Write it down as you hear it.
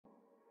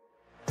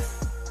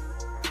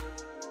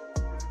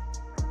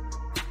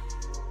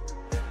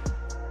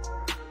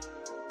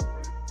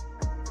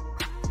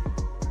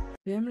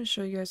Today I'm going to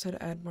show you guys how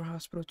to add more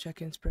hospital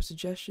check-ins per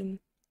suggestion.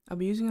 I'll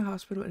be using a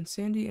hospital in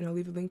Sandy and I'll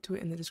leave a link to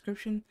it in the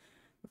description.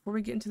 Before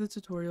we get into the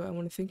tutorial, I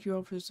want to thank you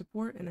all for the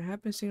support, and I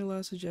have been seeing a lot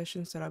of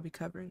suggestions that I'll be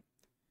covering.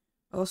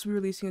 I'll also be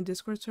releasing a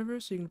Discord server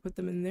so you can put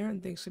them in there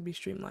and things will be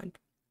streamlined.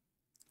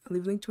 I'll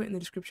leave a link to it in the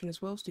description as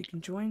well so you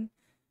can join.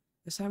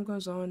 As time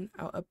goes on,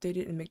 I'll update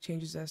it and make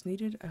changes as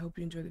needed. I hope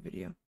you enjoy the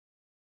video.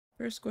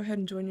 First, go ahead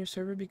and join your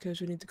server because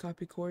you'll need to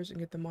copy cores and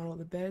get the model of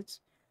the beds.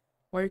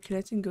 While you're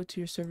connecting, go to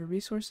your server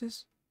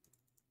resources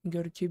and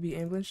go to QB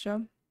ambulance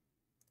job.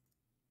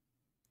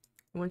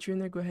 And once you're in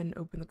there, go ahead and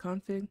open the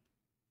config.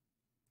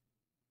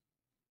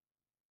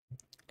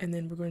 And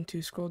then we're going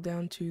to scroll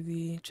down to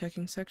the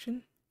checking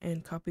section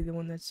and copy the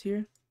one that's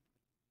here.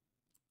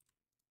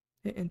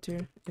 Hit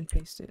enter and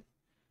paste it.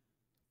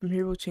 From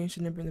here, we'll change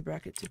the number in the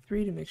bracket to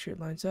 3 to make sure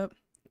it lines up.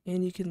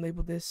 And you can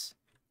label this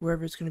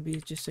wherever it's going to be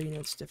just so you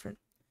know it's different.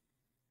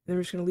 Then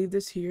we're just going to leave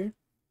this here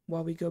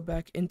while we go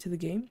back into the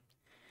game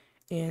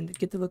and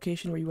get the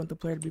location where you want the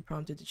player to be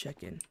prompted to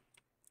check in.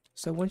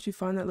 So once you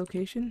find that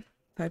location,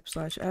 type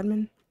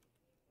 /admin.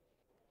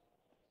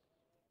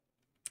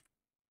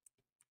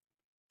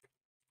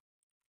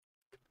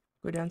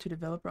 Go down to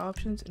developer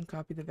options and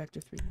copy the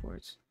vector 3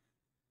 cores.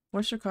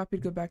 Once they're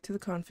copied, go back to the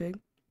config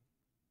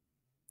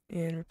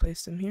and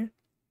replace them here.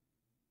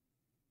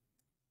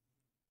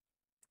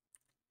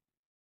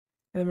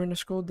 And then we're going to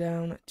scroll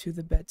down to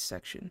the beds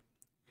section.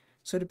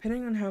 So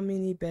depending on how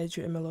many beds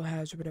your MLO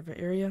has or whatever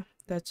area,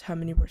 that's how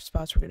many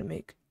spots we're going to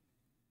make.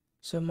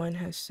 So mine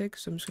has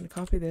 6, so I'm just going to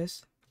copy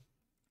this.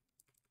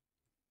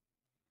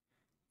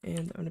 And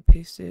I'm going to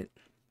paste it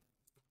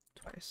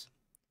twice.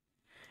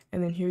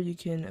 And then here you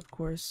can, of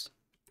course,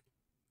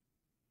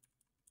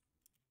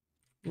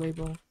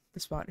 label the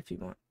spot if you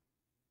want.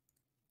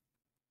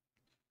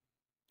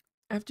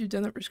 After you've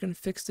done that, we're just going to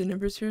fix the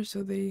numbers here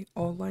so they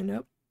all line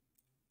up.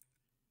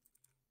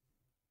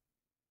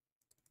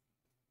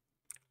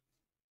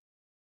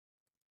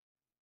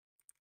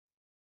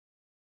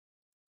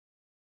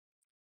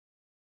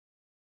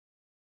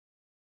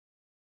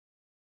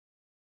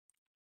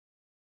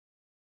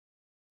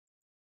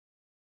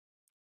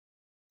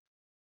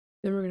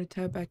 Then we're going to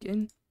tab back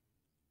in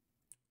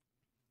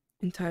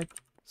and type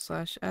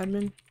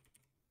 /admin.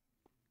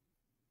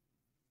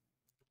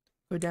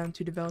 Go down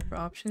to developer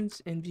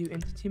options and view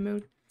entity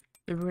mode.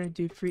 Then we're going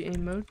to do free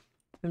aim mode.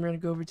 Then we're going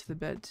to go over to the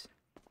beds.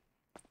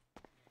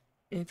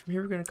 And from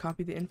here we're going to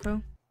copy the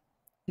info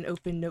and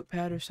open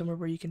Notepad or somewhere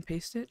where you can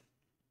paste it.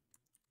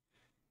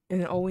 And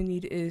then all we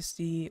need is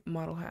the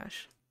model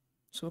hash.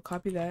 So we'll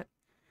copy that,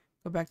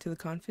 go back to the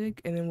config,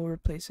 and then we'll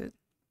replace it.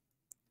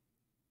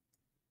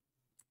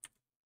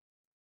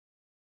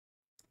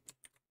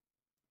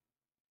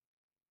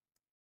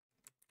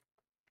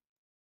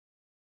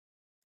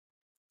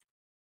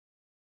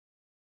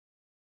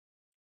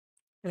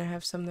 And I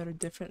have some that are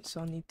different, so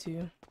I'll need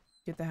to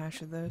get the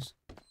hash of those.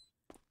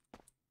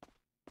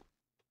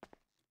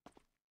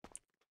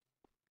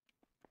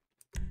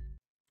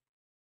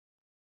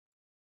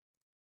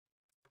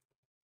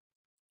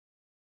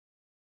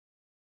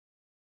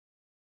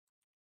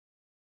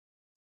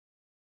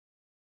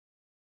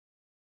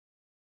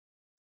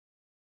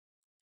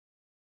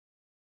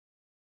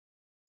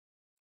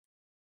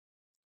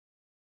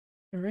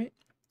 Alright.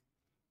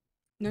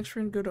 Next,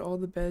 we're going to go to all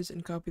the beds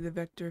and copy the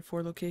vector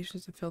 4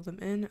 locations and fill them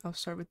in. I'll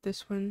start with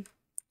this one.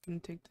 I'm going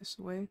to take this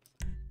away.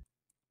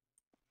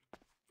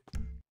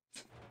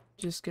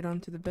 Just get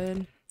onto the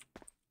bed.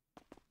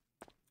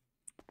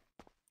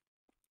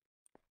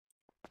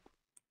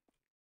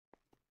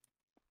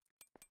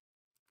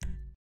 And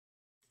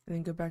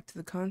then go back to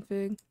the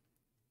config.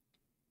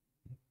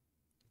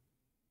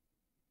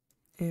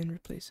 And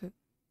replace it.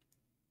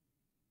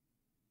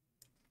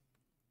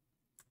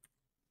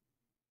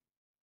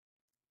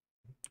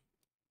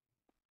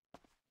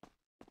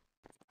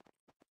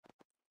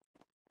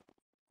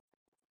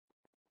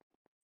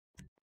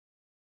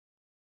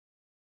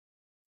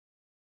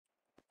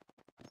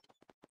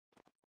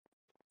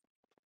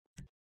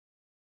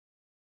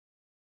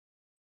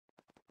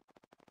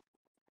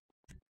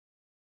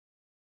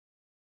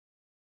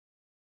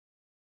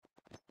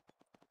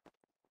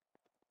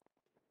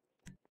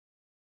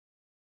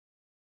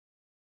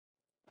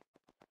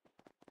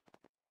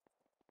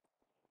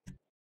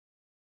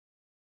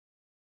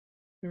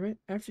 Alright,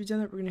 after you've done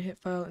that, we're going to hit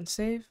file and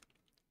save.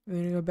 We're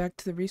going to go back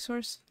to the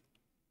resource.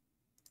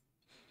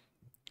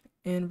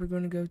 And we're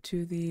going to go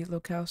to the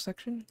locale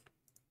section.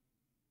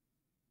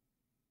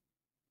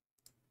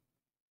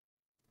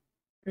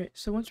 Alright,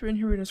 so once we're in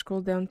here, we're going to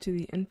scroll down to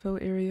the info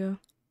area.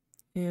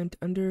 And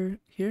under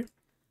here,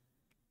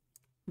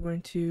 we're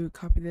going to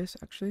copy this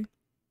actually.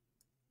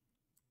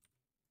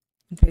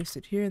 And paste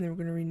it here. And then we're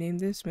going to rename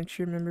this. Make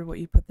sure you remember what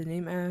you put the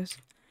name as.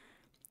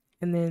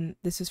 And then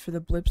this is for the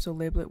blip, so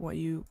label it what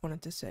you want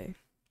it to say.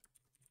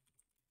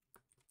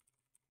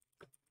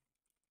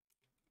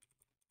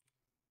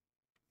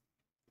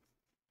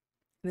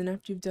 And then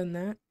after you've done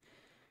that,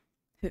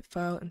 hit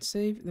file and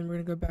save, then we're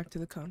going to go back to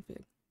the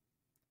config.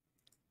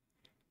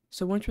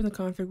 So once we're in the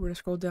config, we're going to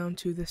scroll down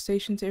to the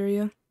stations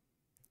area,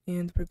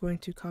 And we're going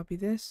to copy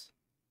this,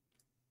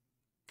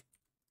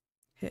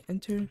 hit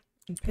enter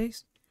and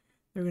paste.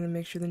 We're going to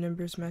make sure the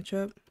numbers match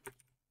up,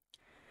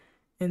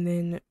 and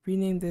then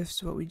rename this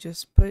to what we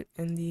just put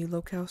in the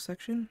locale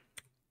section.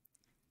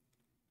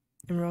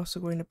 And we're also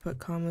going to put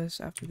commas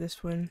after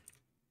this one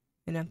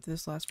and after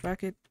this last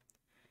bracket.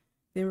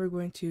 Then we're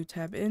going to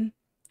tab in,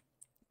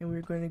 and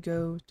we're going to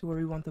go to where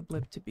we want the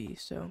blip to be.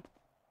 So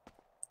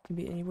it can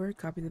be anywhere.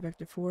 Copy the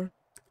vector 4,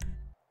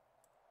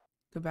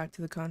 go back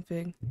to the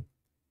config,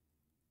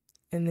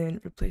 and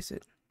then replace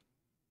it.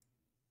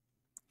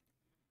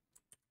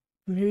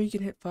 From here you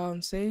can hit file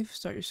and save,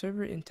 start your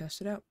server, and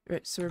test it out.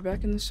 Alright, so we're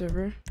back in the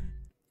server,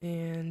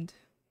 and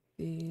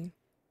the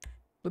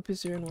blip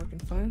is there and working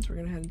fine, so we're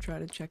going to head and try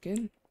to check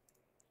in.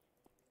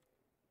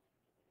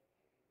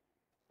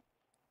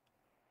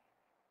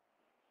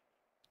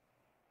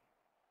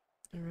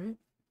 Alright.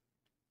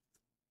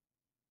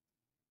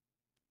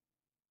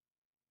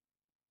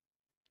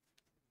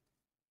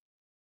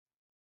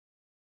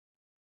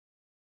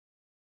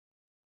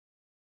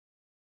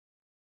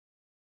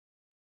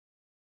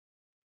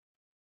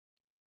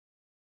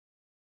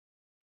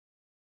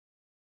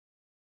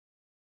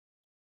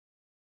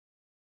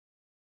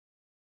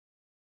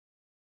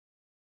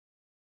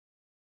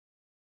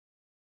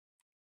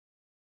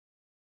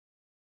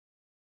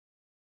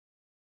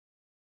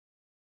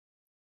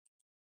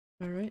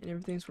 Alright, and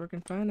everything's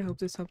working fine. I hope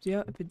this helped you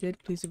out. If it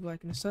did, please leave a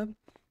like and a sub.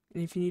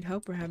 And if you need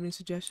help or have any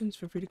suggestions,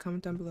 feel free to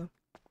comment down below.